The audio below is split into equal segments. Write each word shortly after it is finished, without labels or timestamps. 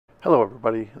Hello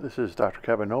everybody, this is Dr.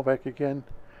 Kevin Novak again.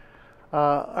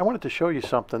 I wanted to show you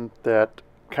something that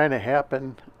kind of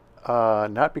happened,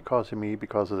 not because of me,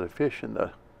 because of the fish in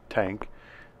the tank,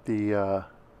 the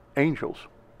angels.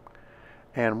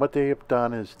 And what they have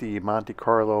done is the Monte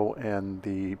Carlo and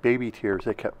the baby tears,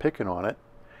 they kept picking on it.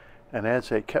 And as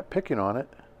they kept picking on it,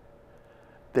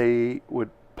 they would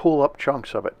pull up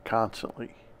chunks of it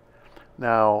constantly.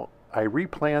 Now, I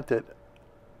replanted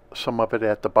some of it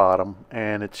at the bottom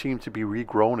and it seems to be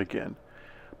regrown again.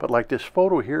 But like this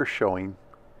photo here showing,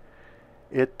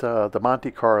 the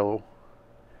Monte Carlo,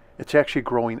 it's actually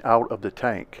growing out of the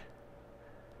tank.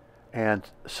 And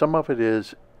some of it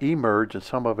is emerged and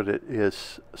some of it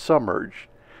is submerged.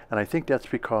 And I think that's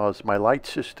because my light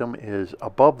system is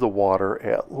above the water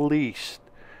at least,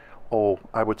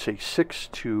 I would say 6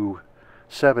 to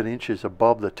 7 inches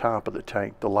above the top of the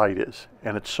tank, the light is.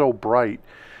 And it's so bright.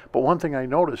 But one thing I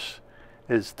notice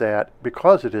is that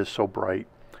because it is so bright,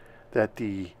 that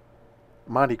the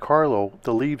Monte Carlo,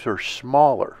 the leaves are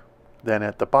smaller than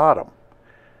at the bottom.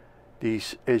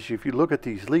 If you look at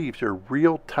these leaves, they're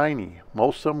real tiny.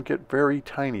 Most of them get very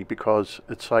tiny because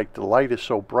it's like the light is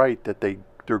so bright that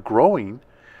they're growing,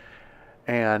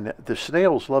 and the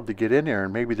snails love to get in there,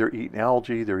 and maybe they're eating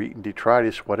algae, they're eating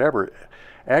detritus, whatever.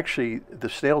 Actually, the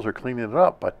snails are cleaning it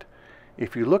up, but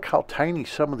if you look how tiny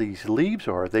some of these leaves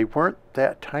are, they weren't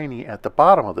that tiny at the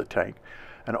bottom of the tank.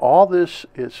 And all this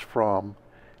is from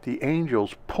the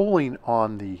angels pulling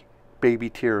on the baby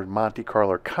tear and Monte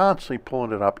Carlo, constantly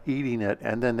pulling it up, eating it,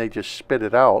 and then they just spit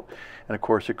it out. And of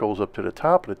course it goes up to the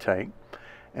top of the tank.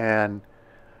 And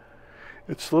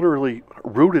it's literally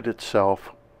rooted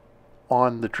itself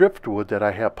on the driftwood that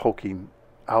I have poking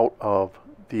out of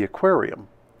the aquarium.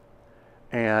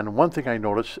 And one thing I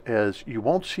notice is you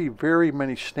won't see very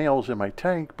many snails in my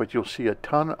tank, but you'll see a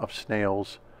ton of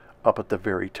snails up at the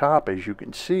very top, as you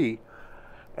can see.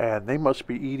 And they must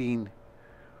be eating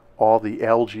all the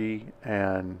algae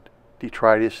and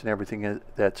detritus and everything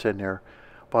that's in there.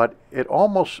 But it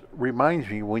almost reminds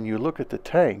me, when you look at the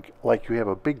tank, like you have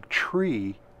a big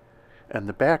tree in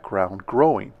the background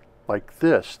growing like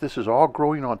this. This is all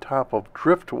growing on top of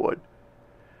driftwood.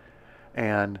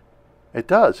 And it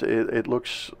does. It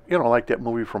looks, like that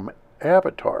movie from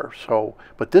Avatar. So,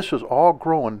 but this is all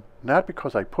growing, not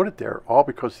because I put it there, all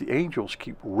because the angels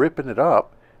keep ripping it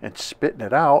up and spitting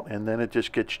it out, and then it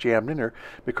just gets jammed in there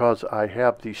because I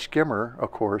have the skimmer,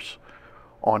 of course,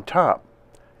 on top.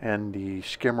 And the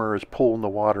skimmer is pulling the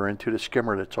water into the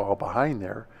skimmer that's all behind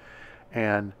there.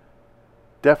 And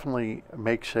definitely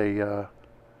makes a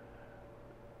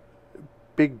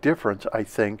big difference, I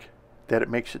think, that it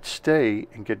makes it stay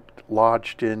and get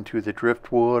lodged into the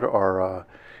driftwood, or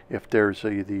if there's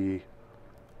the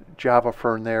Java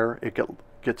fern there, it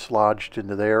gets lodged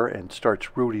into there and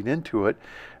starts rooting into it,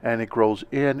 and it grows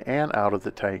in and out of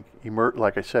the tank,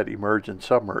 like I said, emerged and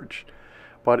submerged.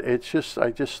 But it's just,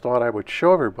 I just thought I would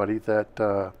show everybody that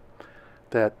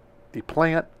that the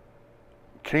plant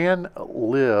can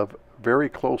live very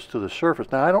close to the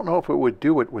surface. Now, I don't know if it would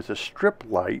do it with a strip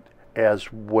light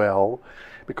as well,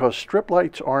 because strip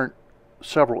lights aren't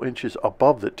several inches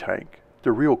above the tank.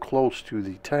 They're real close to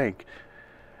the tank.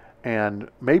 And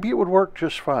maybe it would work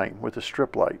just fine with a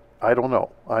strip light. I don't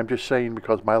know. I'm just saying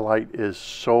because my light is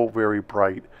so very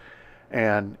bright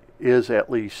and is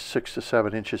at least 6 to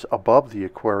 7 inches above the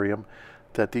aquarium,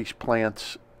 that these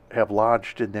plants have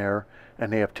lodged in there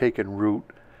and they have taken root.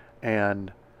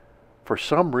 And for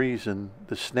some reason,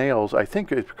 the snails, I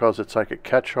think it's because it's like a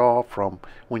catch-all from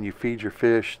when you feed your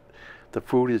fish, the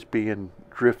food is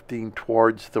drifting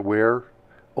towards the weir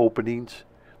openings,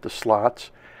 the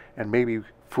slots, and maybe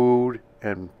food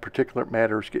and particulate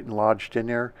matter is getting lodged in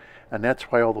there, and that's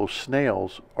why all those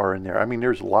snails are in there. I mean,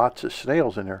 there's lots of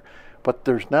snails in there, but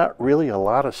there's not really a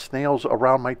lot of snails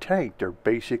around my tank. They're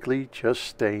basically just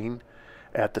staying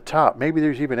at the top. Maybe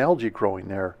there's even algae growing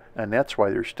there, and that's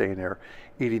why they're staying there,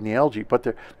 eating the algae. But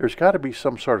there's got to be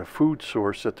some sort of food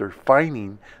source that they're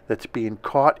finding that's being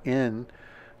caught in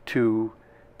to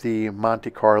the Monte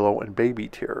Carlo and baby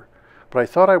tear. But I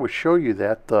thought I would show you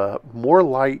that the more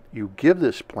light you give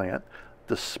this plant,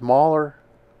 the smaller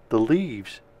the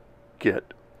leaves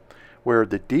get. Where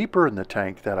the deeper in the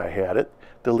tank that I had it,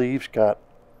 the leaves got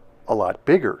a lot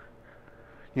bigger.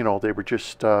 They were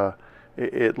just,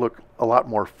 it looked a lot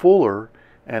more fuller,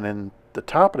 and in the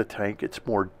top of the tank it's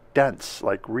more dense,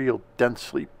 like real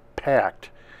densely packed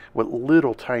with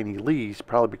little tiny leaves,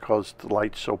 probably because the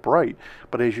light's so bright.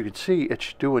 But as you can see,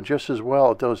 it's doing just as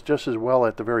well. It does just as well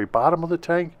at the very bottom of the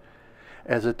tank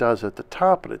as it does at the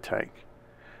top of the tank.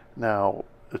 Now,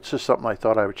 it's just something I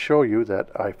thought I would show you that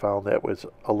I found that was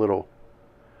a little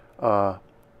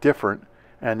different,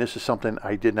 and this is something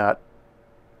I did not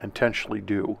intentionally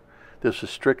do. This is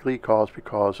strictly caused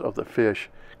because of the fish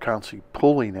constantly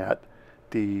pulling at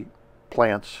the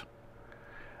plants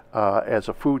as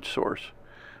a food source.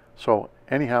 So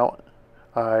anyhow,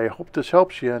 I hope this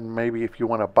helps you, and maybe if you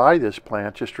want to buy this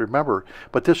plant, just remember,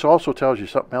 but this also tells you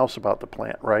something else about the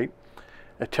plant, right?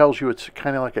 It tells you it's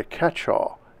kind of like a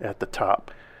catch-all at the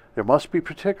top. There must be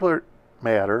particulate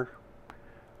matter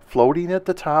floating at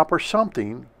the top or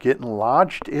something getting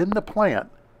lodged in the plant.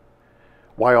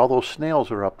 Why all those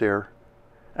snails are up there,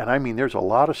 and I mean there's a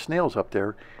lot of snails up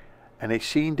there, and they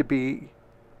seem to be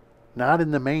not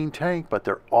in the main tank, but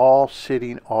they're all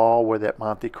sitting all where that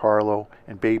Monte Carlo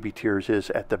and baby tears is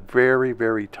at the very,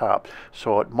 very top.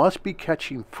 So it must be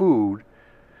catching food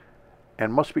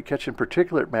and must be catching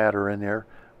particulate matter in there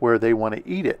where they want to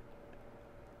eat it,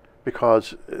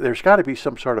 because there's got to be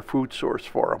some sort of food source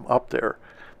for them up there.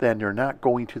 Then they're not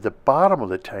going to the bottom of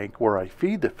the tank where I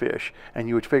feed the fish, and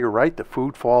you would figure, right, the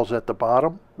food falls at the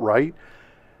bottom, right?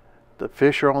 The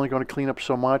fish are only going to clean up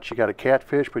so much. You got a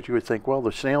catfish, but you would think, well,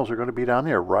 the snails are going to be down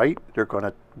there, right? They're going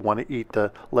to want to eat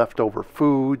the leftover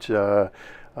foods.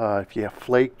 If you have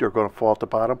flake, they're going to fall at the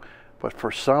bottom. But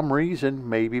for some reason,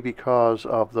 maybe because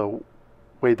of the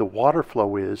way the water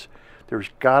flow is, there's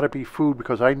got to be food,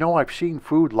 because I know I've seen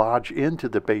food lodge into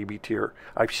the baby tier.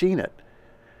 I've seen it.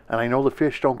 And I know the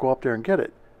fish don't go up there and get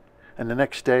it. And the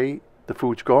next day, the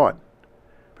food's gone.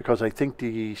 Because I think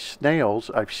the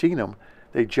snails, I've seen them,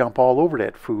 they jump all over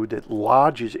that food that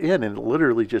lodges in, and it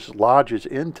literally just lodges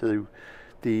into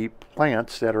the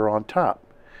plants that are on top.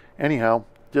 Anyhow,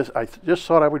 I just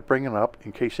thought I would bring it up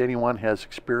in case anyone has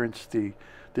experienced the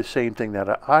same thing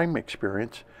that I'm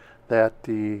experienced, that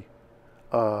the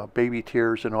baby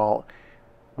tears and all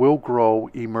will grow,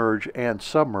 emerge, and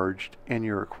submerged in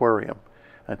your aquarium.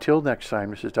 Until next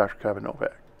time, this is Dr. Carlo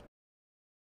Novak.